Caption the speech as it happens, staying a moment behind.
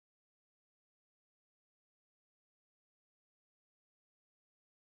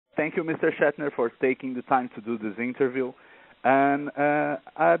thank you, Mr. Shatner, for taking the time to do this interview. And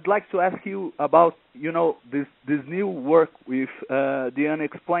I'd like to ask you about, this new work with the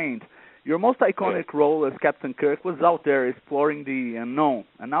UnXplained. Your most iconic role as Captain Kirk was out there exploring the unknown,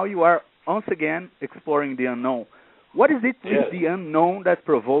 and now you are once again exploring the unknown. What is it with the unknown that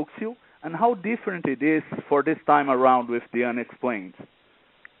provokes you, and how different it is for this time around with the UnXplained?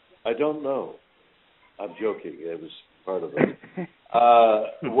 I don't know. I'm joking. It was part of it.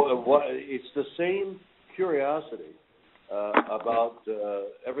 It's the same curiosity about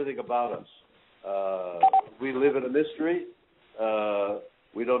everything about us. We live in a mystery.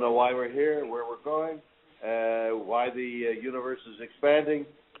 We don't know why we're here, where we're going, why the universe is expanding,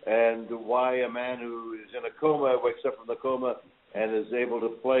 and why a man who is in a coma wakes up from the coma and is able to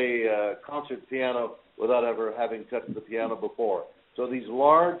play concert piano without ever having touched the piano before. So these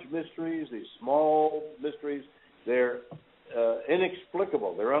large mysteries, these small mysteries, they're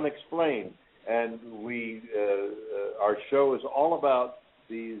inexplicable. They're unexplained. And our show is all about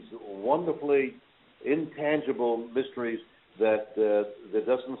these wonderfully intangible mysteries that there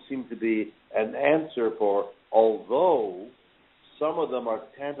doesn't seem to be an answer for, although some of them are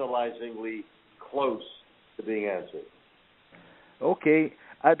tantalizingly close to being answered. Okay.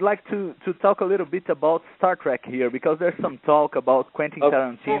 I'd like to talk a little bit about Star Trek here, because there's some talk about Quentin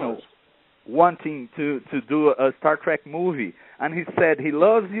Tarantino wanting to do a Star Trek movie. And he said he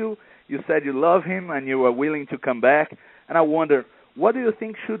loves you, you said you love him, and you are willing to come back. And I wonder, what do you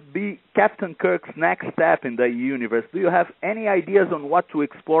think should be Captain Kirk's next step in the universe? Do you have any ideas on what to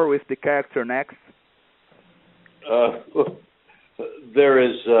explore with the character next?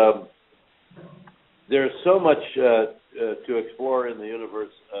 There's so much to explore in the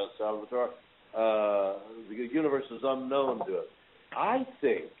universe, Salvatore. The universe is unknown to us. I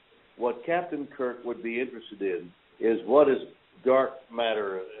think what Captain Kirk would be interested in is what is dark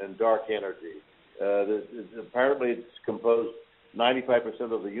matter and dark energy. Apparently it's composed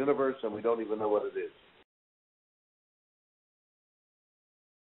 95% of the universe, and we don't even know what it is.